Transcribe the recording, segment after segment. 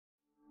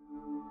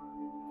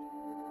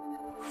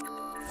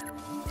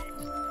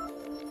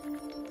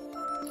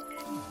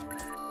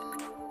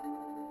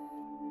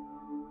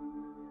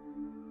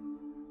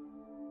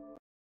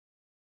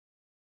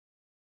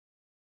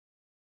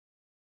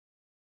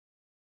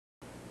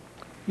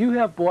You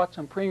have bought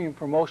some premium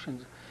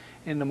promotions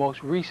in the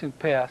most recent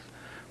past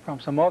from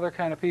some other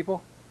kind of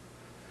people.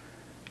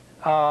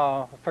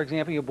 For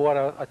example, you bought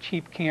a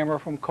cheap camera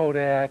from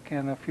Kodak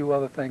and a few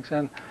other things.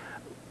 And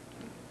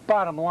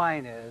bottom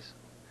line is,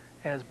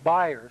 as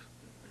buyers,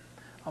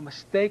 a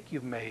mistake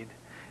you've made,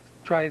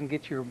 trying to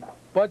get your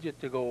budget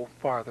to go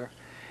farther,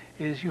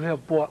 is you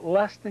have bought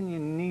less than you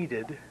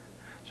needed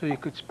so you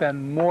could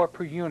spend more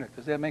per unit.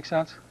 Does that make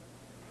sense?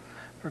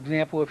 For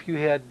example, if you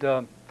had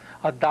 $1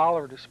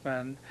 to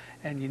spend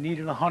and you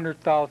needed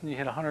 $100,000, you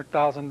had a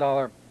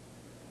 $100,000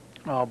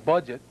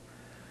 budget,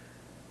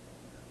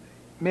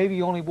 maybe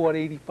you only bought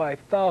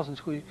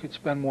 $85,000 so you could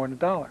spend more than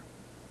 $1.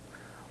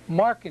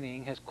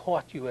 Marketing has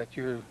caught you at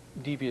your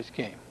devious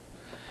game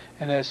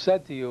and has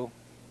said to you,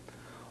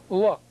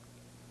 look,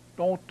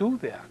 don't do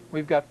that.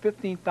 We've got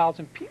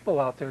 15,000 people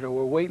out there that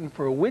were waiting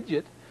for a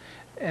widget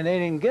and they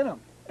didn't get them,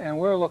 and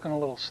we're looking a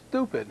little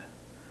stupid.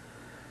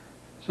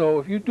 So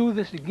if you do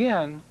this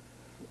again,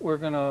 we're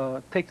going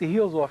to take the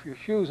heels off your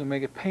shoes and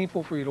make it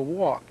painful for you to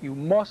walk. You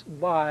must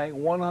buy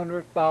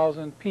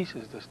 100,000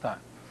 pieces this time.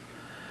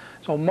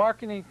 So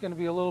marketing is going to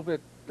be a little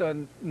bit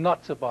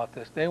nuts about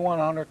this. They want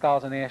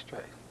 100,000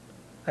 ashtrays.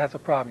 That's a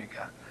problem you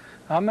got.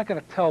 Now, I'm not going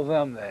to tell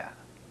them that.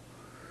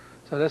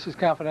 So this is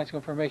confidential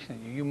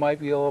information. You might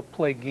be able to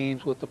play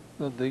games with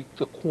the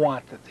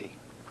quantity.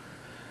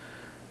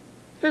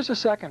 Here's the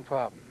second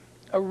problem.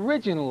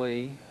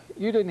 Originally,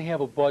 you didn't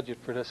have a budget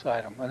for this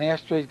item. An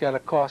ashtray's got to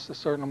cost a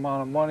certain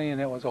amount of money, and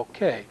it was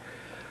okay.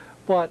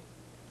 But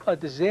a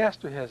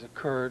disaster has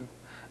occurred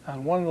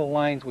on one of the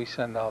lines we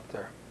send out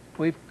there.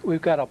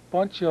 We've got a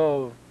bunch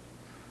of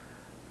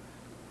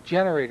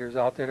generators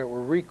out there that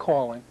we're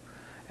recalling,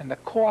 and the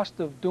cost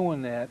of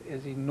doing that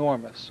is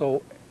enormous.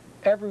 So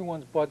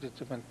everyone's budgets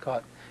have been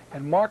cut.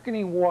 And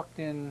marketing walked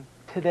in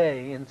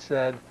today and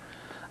said,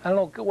 I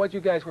don't know what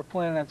you guys were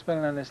planning on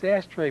spending on this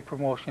ashtray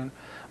promotion,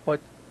 but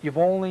you've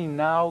only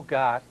now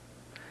got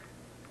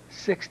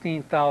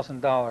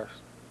 $16,000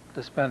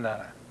 to spend on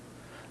it.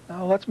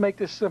 Now let's make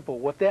this simple.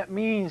 What that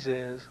means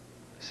is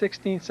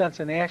 16 cents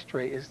an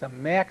ashtray is the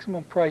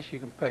maximum price you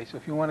can pay. So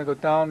if you want to go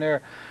down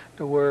there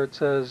to where it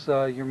says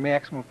your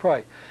maximum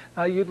price.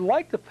 Now you'd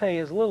like to pay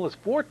as little as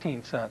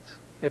 14 cents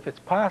if it's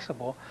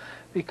possible,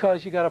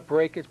 because you got a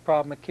breakage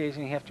problem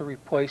occasionally, you have to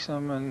replace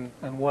them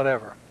and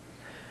whatever.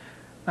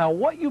 Now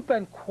what you've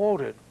been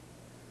quoted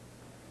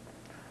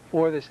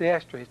for this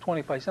ashtray is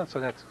 25 cents, so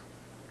that's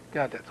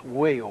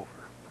way over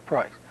the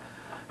price.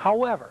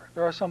 However,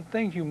 there are some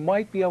things you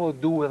might be able to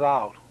do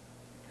without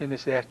in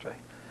this ashtray.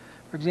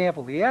 For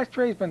example, the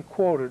ashtray has been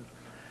quoted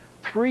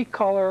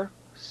 3-color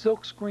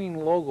silkscreen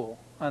logo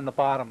on the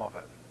bottom of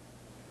it.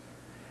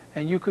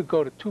 And you could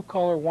go to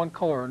 2-color,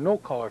 1-color, or no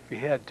color if you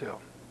had to.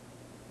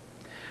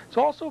 It's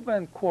also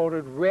been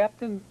quoted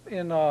wrapped in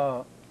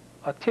a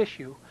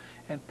tissue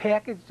and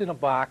packaged in a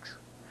box,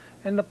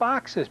 and the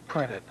box is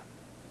printed.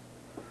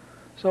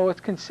 So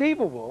it's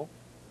conceivable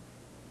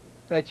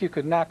that you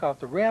could knock out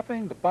the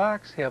wrapping, the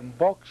box, have them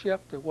bulk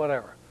shipped, or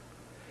whatever.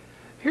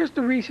 Here's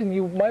the reason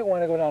you might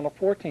want to go down to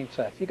 14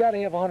 cents. You got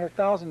to have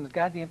 100,000. The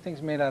goddamn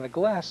thing's made out of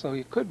glass, so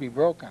it could be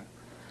broken.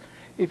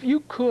 If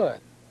you could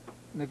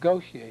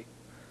negotiate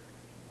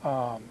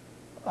a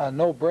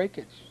no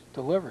breakage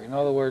delivery, in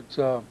other words,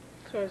 so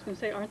I was going to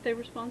say, aren't they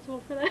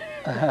responsible for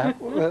that?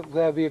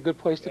 that'd be a good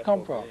place to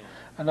come from.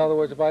 In other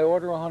words, if I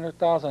order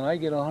 100,000, I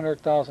get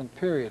 100,000.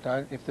 Period.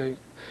 If it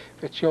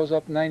shows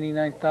up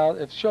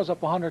 99,000, if it shows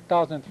up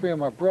 100,000 and 3 of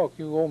them are broke,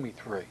 you owe me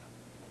 3.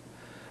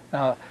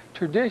 Now,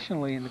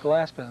 traditionally in the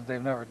glass business,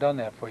 they've never done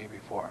that for you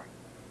before.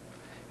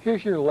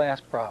 Here's your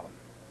last problem.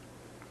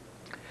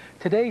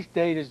 Today's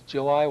date is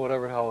July,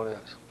 whatever the hell it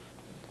is.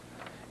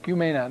 You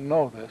may not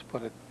know this,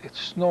 but it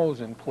snows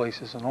in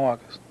places in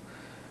August.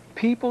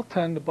 People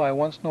tend to buy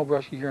one snow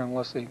brush a year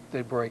unless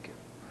they break it.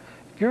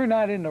 If you're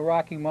not in the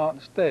Rocky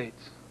Mountain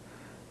States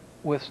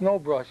with snow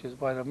brushes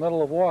by the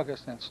middle of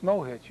August and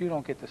snow hits, you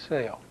don't get the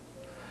sale.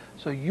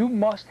 So you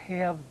must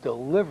have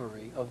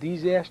delivery of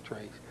these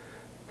ashtrays,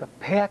 the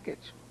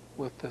package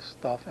with this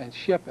stuff, and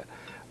ship it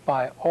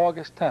by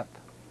August 10th.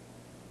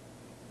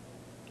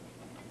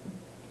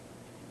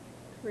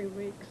 3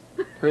 weeks.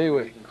 3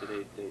 weeks.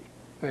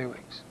 3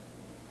 weeks.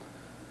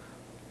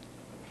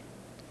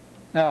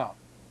 Now,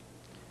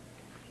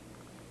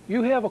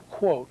 you have a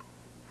quote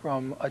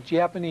from a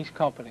Japanese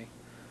company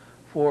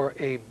for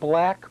a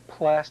black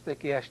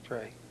plastic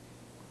ashtray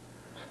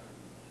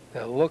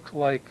that looks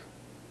like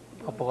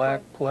a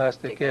black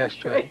plastic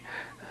ashtray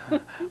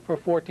for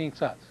 14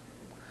 cents.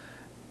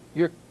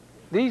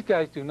 These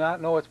guys do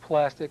not know it's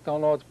plastic,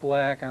 don't know it's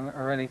black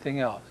or anything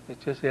else.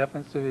 It just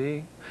happens to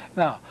be.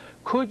 Now,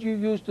 could you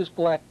use this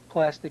black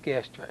plastic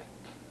ashtray?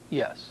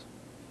 Yes.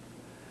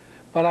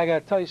 But I got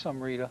to tell you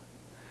something, Rita.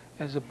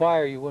 as a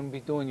buyer, you wouldn't be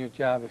doing your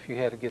job if you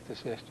had to get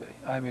this ashtray.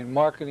 I mean,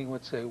 marketing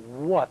would say,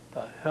 what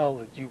the hell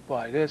did you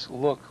buy? This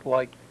looks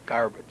like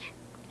garbage.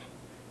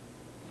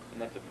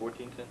 And that's at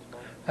 14 cents a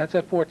box? That's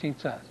at 14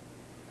 cents.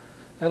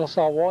 That'll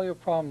solve all your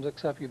problems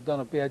except you've done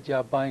a bad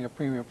job buying a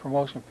premium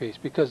promotion piece,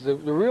 because the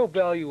real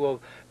value of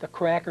the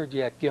Cracker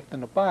Jack gift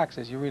in the box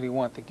is you really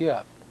want the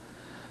gift.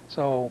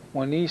 So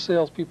when these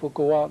salespeople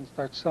go out and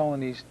start selling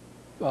these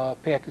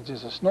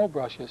packages of snow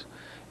brushes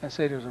and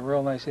say there's a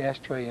real nice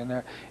ashtray in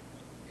there,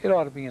 it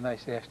ought to be a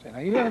nice ashtray. Now,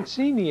 you haven't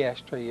seen the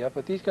ashtray yet,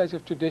 but these guys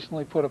have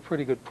traditionally put a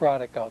pretty good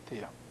product out to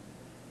you.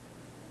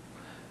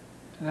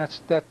 And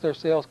that's their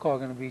sales call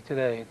going to be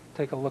today.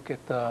 Take a look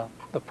at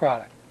the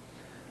product.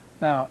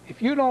 Now,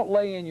 if you don't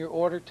lay in your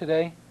order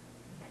today,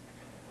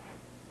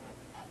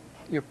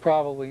 you're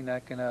probably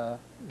not going to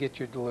get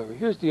your delivery.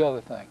 Here's the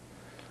other thing.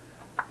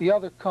 The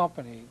other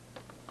company,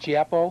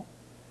 Japo,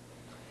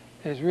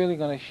 is really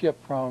going to ship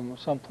from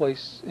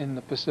someplace in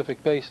the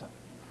Pacific Basin.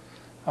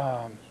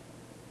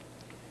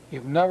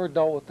 You've never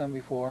dealt with them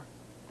before.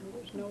 And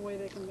there's no way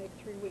they can make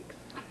 3 weeks.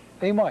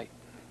 They might.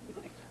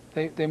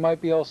 They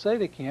might be able to say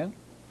they can.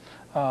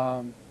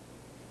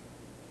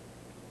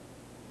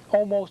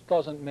 Almost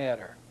doesn't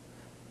matter.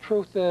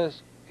 Truth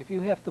is, if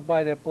you have to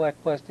buy that black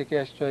plastic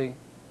ashtray,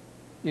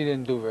 you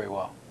didn't do very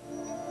well.